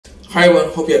Hi everyone,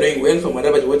 hope you are doing well from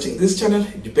wherever you're watching this channel,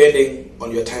 depending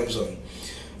on your time zone.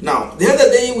 Now, the other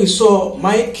day we saw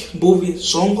Mike Mbuvi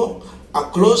Sonko,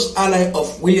 a close ally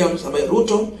of William Samoei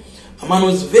Ruto, a man who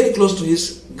is very close to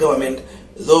his government,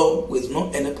 though with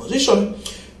no any position,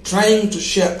 trying to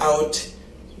share out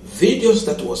videos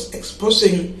that was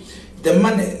exposing the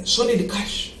money, solid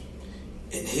cash,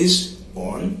 in his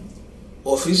own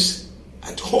office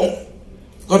at home.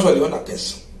 Got what you want,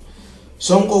 case.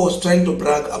 Sonko was trying to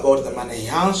brag about the money he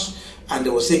has, and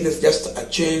they were saying it's just a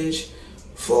change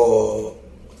for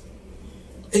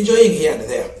enjoying here and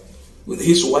there with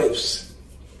his wives.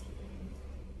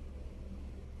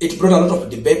 It brought a lot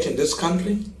of debate in this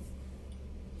country.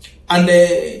 And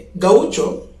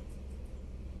Gaucho,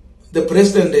 the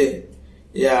president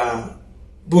Bunge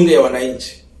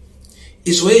Wananchi,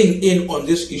 is weighing in on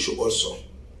this issue also.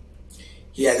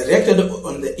 He has reacted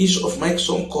on the issue of Mike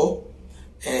Sonko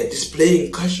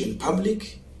displaying cash in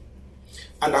public,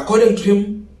 and according to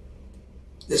him,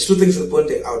 there's two things he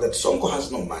pointed out: that Sonko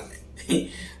has no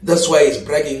money. That's why he's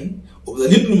bragging of the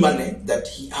little money that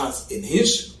he has in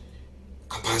his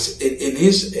capacity, in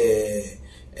his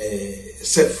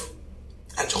safe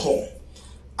at home,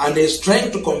 and he's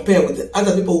trying to compare with the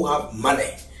other people who have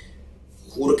money,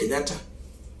 Uhuru Kenyatta,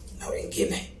 now in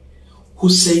Guinea, who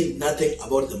say nothing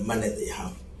about the money they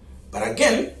have. But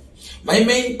again, my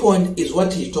main point is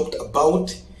what he talked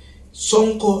about,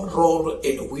 Sonko's role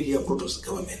in William Ruto's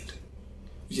government,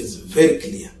 which is very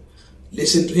clear.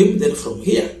 Listen to him, then from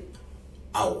here,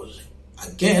 I will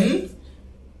again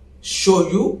show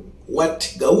you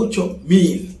what Gaucho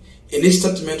mean in his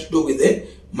statement to do with the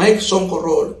Mike Sonko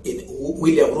role in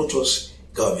William Ruto's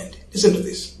government. Listen to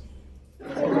this.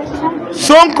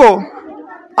 Sonko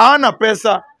hana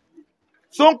pesa.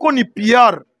 Sonko ni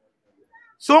PR.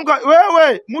 Sonko,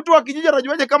 wewe, mtu wa kijiji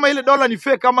anajuaje kama ile dola ni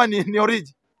fake kama ni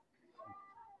origi?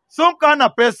 Sonko hana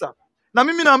pesa. Na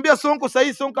mimi naambia Sonko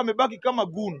sahi, Sonko amebaki kama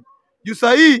goon. Juu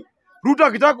sahi Ruto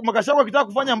akitaka Makashako akitaka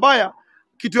kufanya mbaya,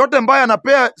 kitu yote mbaya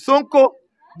anapea Sonko,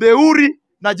 Beuri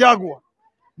na Jagwa.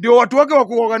 Ndio watu wake wa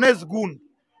kuorganize goon.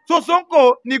 So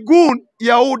Sonko ni goon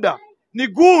ya UDA, ni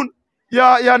goon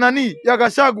ya nani, ya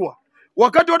Gachagua.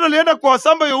 Wakati watu walienda kwa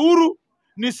samba ya Uhuru,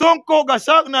 ni Sonko,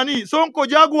 Sonko,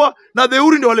 Jagwa na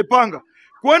Beuri ndio walipanga.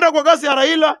 Kuenda kwa gasi ya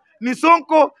Raila ni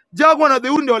Sonko, Jagwa na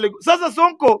Beuri ndio wale. Sasa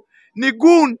Sonko ni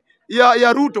goon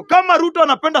ya Ruto. Kama Ruto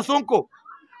anapenda Sonko,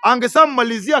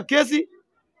 angesamalizia kesi,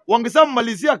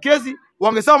 wangesamalizia kesi,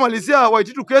 wangesamalizia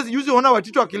Waititu kesi. Juzi unaona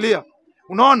Waititu akilia.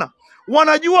 Unaona?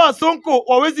 Wanajua Sonko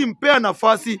wawezi mpea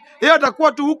nafasi. Yeye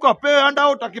atakuwa tu huko apewe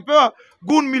handout, akipewa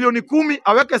goon milioni 10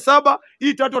 aweke 7,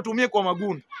 hii 3 atumie kwa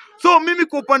magoon. So mimi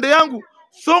kwa upande yangu,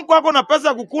 Sonko hako na pesa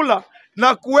ya kukula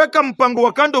na kuweka mpango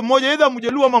wa kando mmoja, either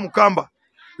Mjaluo ama Mkamba.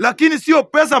 Lakini sio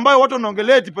pesa ambayo watu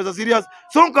wanaongelea eti pesa serious.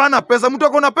 Sonko hana pesa. Mtu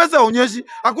ako na pesa aonyeshi.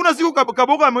 Hakuna siku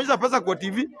Kabogo ameonyesha pesa kwa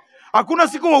TV. Hakuna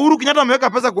siku Uhuru Kenyatta ameweka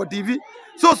pesa kwa TV.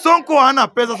 So Sonko hana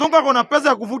pesa. Sonko ako na pesa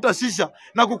ya kuvuta shisha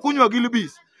na kukunywa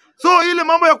Gilbis. So ile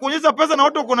mambo ya kuonyesha pesa na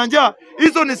watu wako na njaa,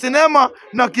 hizo ni sinema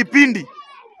na kipindi.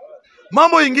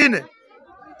 Mambo ingine,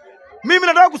 mimi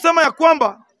nataka kusema ya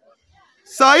kwamba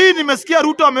saa hii nimesikia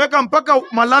Ruto ameweka mpaka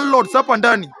landlords hapa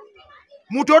ndani.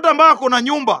 Mtu yote ambaye ako na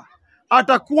nyumba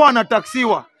atakuwa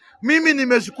anataksiwa. Mimi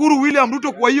nimeshukuru William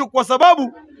Ruto kwa hiyo, kwa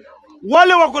sababu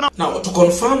wale wako na... Now, to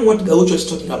confirm what Gaucho is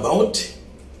talking about,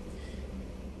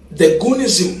 the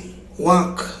goonism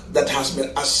work that has been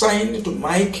assigned to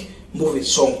Mike Mbuvi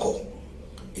Sonko,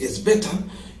 it is better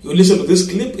you listen to this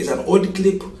clip. It's an old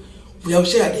clip we have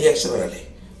shared here severally,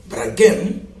 but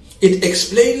again it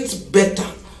explains better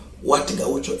what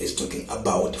Gaucho is talking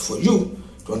about for you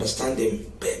to understand him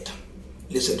better.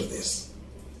 Listen to this.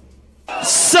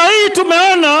 Sahi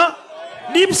tumeona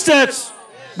deep state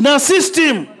na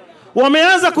system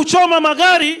wameanza kuchoma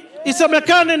magari,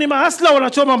 isemekane ni mahasla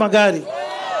wanachoma magari.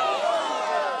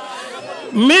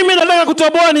 Mimi nataka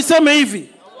kutoboa niseme hivi.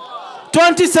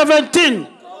 2017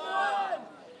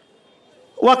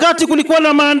 wakati kulikuwa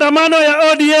na maandamano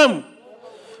ya ODM,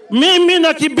 mimi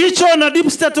na Kibicho na deep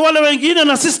state wale wengine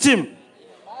na system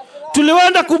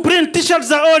tuliwenda kuprint t-shirts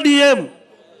za ODM,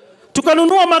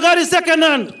 tukanunua magari second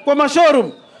hand kwa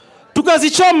mashowroom,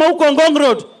 tukazichoma huko Ngong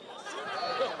Road,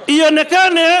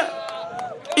 ionekane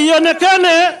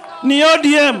ni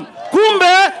ODM, kumbe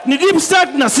ni deep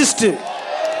state na system.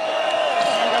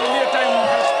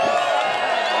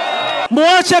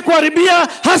 Muache kuharibia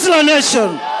Hustler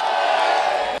Nation.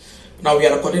 Now we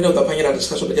are continuing the panel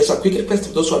discussion, but just a quick request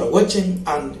to those who are watching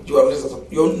and you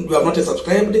have not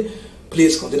subscribed,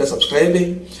 please consider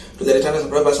subscribing. To the returning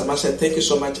subscribers, I must say thank you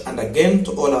so much. And again,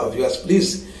 to all our viewers,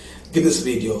 please give this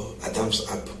video a thumbs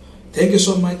up. Thank you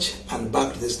so much, and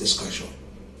back to this discussion.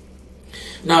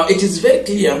 Now, it is very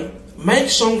clear, Mike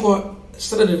Sonko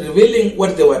started revealing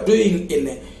what they were doing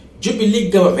in Jubilee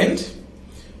government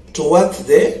towards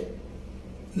the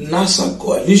NASA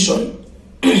coalition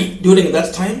during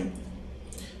that time.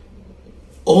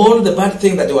 All the bad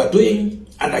things that they were doing,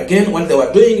 and again, what they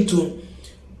were doing too,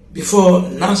 before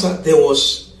NASA, there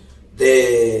was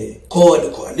the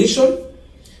coalition.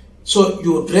 So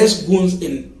you dress goons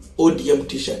in ODM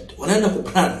t-shirt. Wanaenda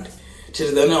kubrand.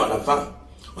 T-shirt zao wanavaa.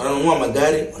 Wananunua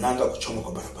magari, wanaanza kuchoma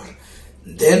kwa barabara.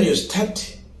 Then you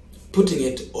start putting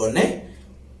it on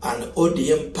an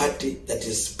ODM party that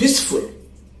is peaceful.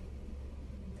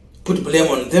 Put blame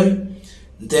on them,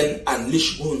 then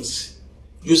unleash goons.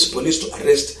 Use police to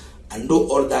arrest and do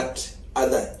all that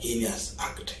other heinous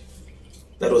act.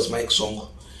 That was Mike Sonko.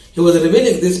 He was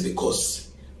revealing this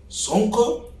because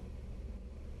Sonko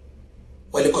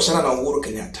walikosana na Uhuru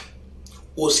Kenyatta.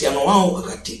 Uhusiano wao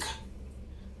ukakatika.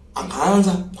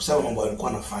 Akaanza kusema mambo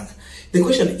alikuwa anafanya. The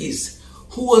question is,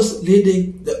 who was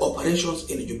leading the operations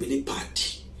in the Jubilee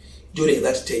Party during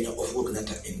that tenure of Uhuru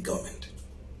Kenyatta in government?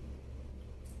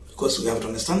 Because we have to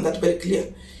understand that very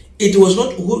clear. It was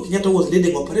not Uhuru Kenyatta who was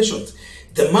leading operations.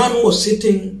 The man who was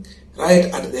sitting right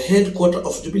at the headquarters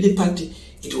of Jubilee Party,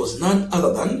 it was none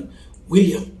other than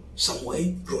William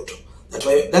Samoei Ruto.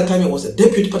 That time he was the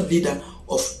deputy party leader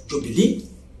of Jubilee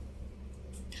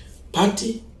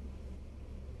Party,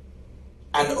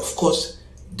 and of course,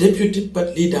 deputy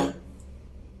party leader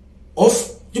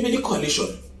of Jubilee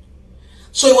Coalition.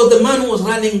 So he was the man who was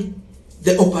running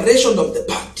the operation of the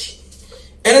party.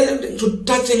 Anything to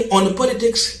touching on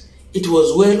politics, it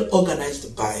was well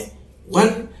organized by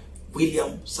one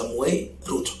William Samoei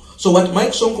Ruto. So what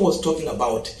Mike Sonko was talking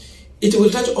about, it will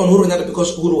touch on Uhuru Kenyatta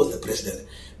because Uhuru was the president.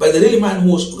 But the real man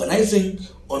who was organizing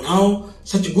on how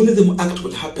such a Gunism act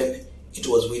would happen, it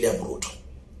was William Ruto.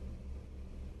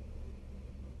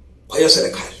 Kwa hiyo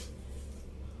serikali.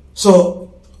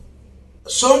 So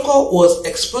Sonko was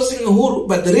exposing Uhuru,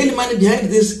 but the real man behind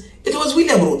this, it was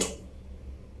William Ruto.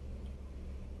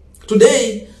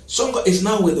 Today, Sonko is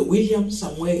now with William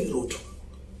Samoei Ruto,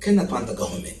 Kenya Panther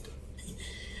government.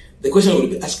 The question we'll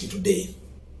be asking today,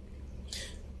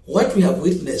 what we have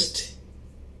witnessed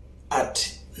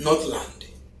at Northland,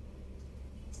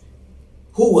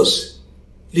 who was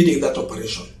leading that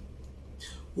operation?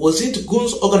 Was it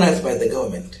goons organized by the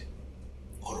government?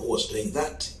 Or who was doing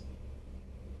that?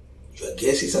 Your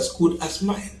guess is as good as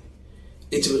mine.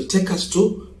 It will take us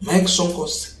to Mike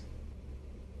Sonko's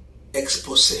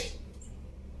expose.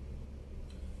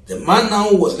 The man now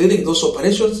who was leading those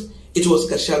operations, it was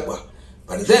Gachagua.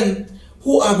 But then,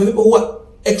 who are the people who are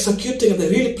executing the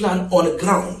real plan on the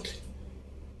ground?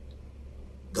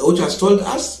 Gaucho has told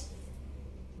us,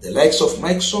 the likes of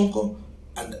Mike Sonko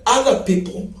and other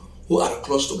people who are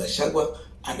close to Gachagua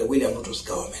and William Ruto's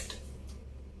government.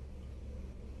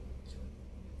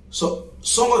 So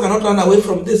Sonko cannot run away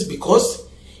from this because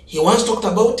he once talked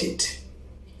about it.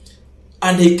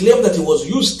 And he claimed that he was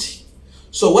used.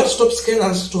 So what stops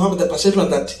Kenyans to have the perception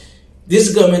that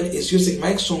this government is using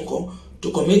Mike Sonko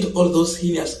to commit all those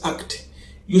heinous acts,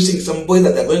 using some boy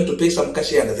that they're going to pay some cash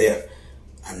here and there?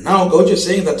 And now Gaucho is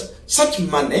saying that such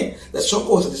money that Sonko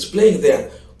was displaying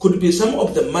there could be some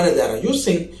of the money they are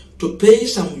using to pay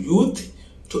some youth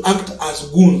to act as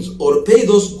goons, or pay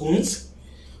those goons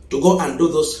to go and do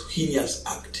those heinous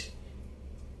acts.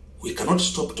 We cannot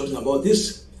stop talking about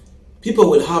this. People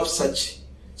will have such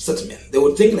statement. They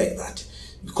will think like that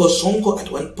because Sonko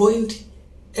at one point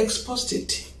exposed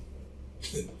it.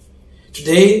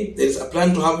 Today, there is a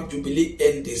plan to have Jubilee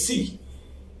NDC.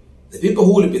 The people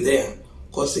who will be there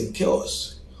causing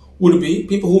chaos will be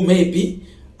people who maybe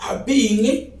are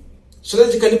being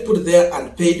strategically put there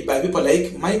and paid by people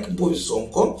like Mike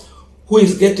Sonko, who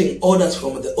is getting orders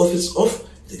from the office of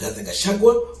the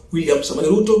Gachagua, William Samoei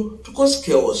Ruto, to cause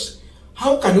chaos.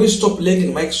 How can we stop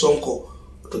linking Mike Sonko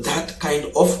to that kind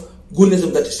of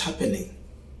goonism that is happening?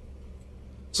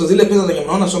 So zile pesa zenye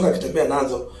mnaona Sonko akitembea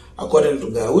nazo, according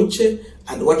to Gaucho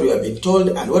and what we have been told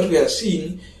and what we are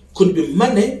seeing, could be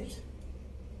money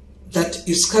that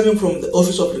is coming from the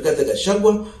office of Rigathi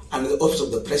Gachagua and the office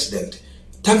of the president.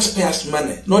 Taxpayers'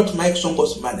 money, not Mike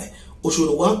Sonko's money.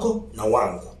 Ushuru wako na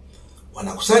wangu.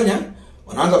 Wanakusanya,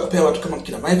 wanaanza kupea watu kama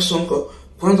kina Mike Sonko,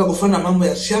 kuanza kufanya mambo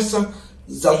ya siasa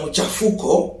za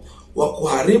mchafuko wa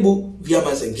kuharibu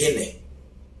vyama zingine.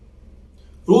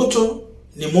 Ruto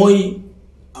ni Moi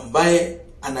ambaye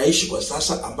anaishi kwa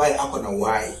sasa, ambaye ako na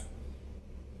uhai.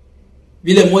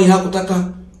 Vile Moi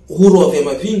hakutaka uhuru wa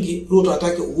vyama vingi, Ruto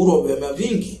hataki uhuru wa vyama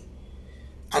vingi.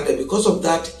 And because of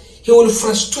that, he will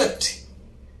frustrate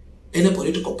any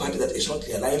political party that is not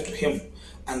aligned to him.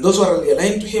 And those who are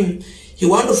aligned to him, he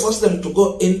wants to force them to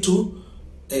go into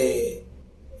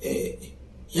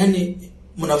yani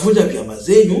mnavunja vyama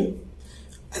zenyu,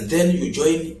 and then you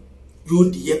join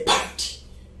UDA party.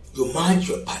 You merge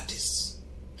your parties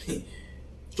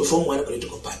to form one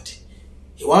political party.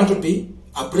 He wants to be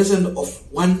a president of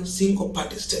one single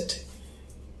party state.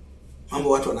 Mambo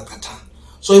watu wanakataa.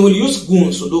 So he will use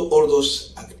goons to do all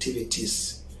those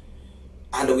activities.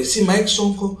 And we see Mike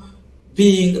Sonko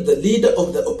being the leader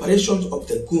of the operations of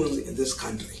the goons in this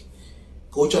country.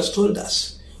 Gaucho has told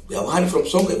us, we have heard from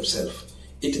Sonko himself,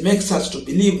 it makes us to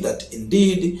believe that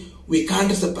indeed we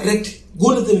can't separate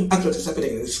goonism actually is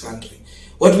happening in this country.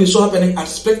 What we saw happening at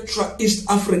Spectra, East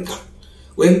Africa,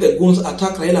 when the goons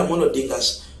attacked Raila Amolo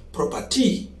Odinga's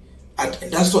property at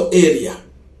industrial area,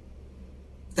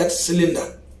 that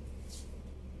cylinder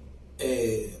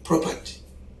property.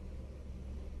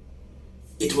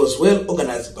 It was well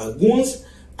organized by goons,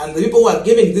 and the people who are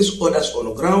giving these orders on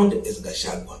the ground is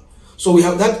Gachagua. So we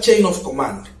have that chain of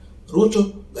command.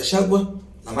 Ruto, Gachagua,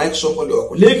 na Mike Sonko ndio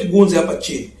wakuleki goons hapa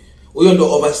chini. Huyo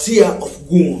ndio overseer of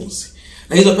goons.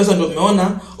 Na hizo pesa ndio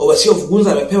tumeona overseer of goons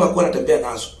amepewa kwa anatembea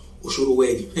nazo ushuru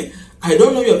wengi. I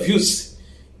don't know your views,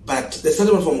 but the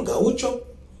statement from Gaucho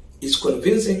is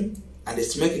convincing and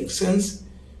it's making sense,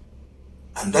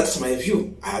 and that's my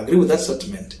view. I agree with that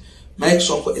statement. Mike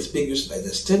Sonko is being used by the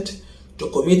state to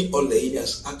commit all the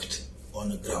heinous act on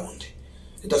the ground.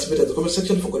 Let us meet at the comment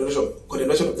section for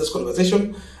continuation of this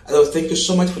conversation. Otherwise, thank you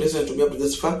so much for listening to me up to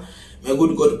this far. May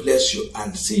good God bless you,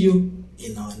 and see you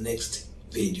in our next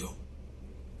video.